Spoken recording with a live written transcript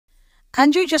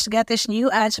Android just got this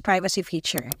new ads privacy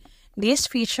feature. This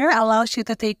feature allows you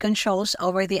to take controls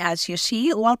over the ads you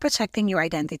see while protecting your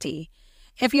identity.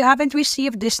 If you haven't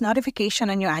received this notification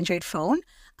on your Android phone,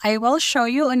 I will show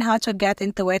you on how to get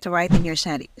into it right in your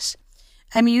settings.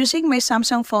 I'm using my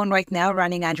Samsung phone right now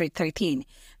running Android 13.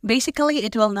 Basically,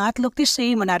 it will not look the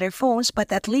same on other phones,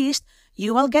 but at least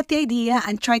you will get the idea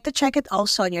and try to check it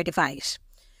also on your device.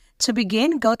 To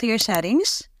begin, go to your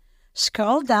settings,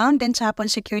 scroll down, then tap on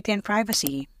Security and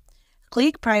Privacy.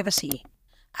 Click Privacy.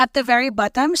 At the very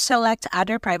bottom, select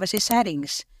Other Privacy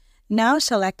Settings. Now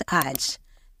select Ads.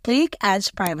 Click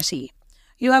Ads Privacy.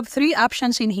 You have three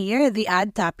options in here: the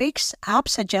Add Topics, App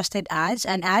Suggested Ads,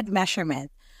 and Ad Measurement.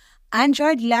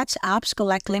 Android lets apps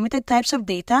collect limited types of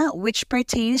data which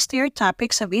pertains to your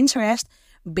topics of interest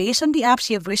based on the apps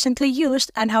you've recently used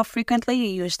and how frequently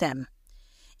you use them.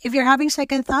 If you're having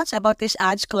second thoughts about these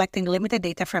ads collecting limited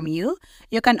data from you,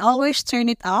 you can always turn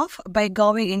it off by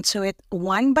going into it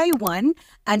one by one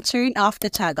and turn off the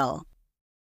toggle.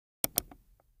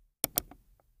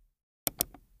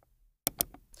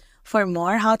 For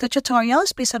more how-to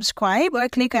tutorials, please subscribe or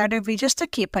click other videos to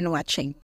keep on watching.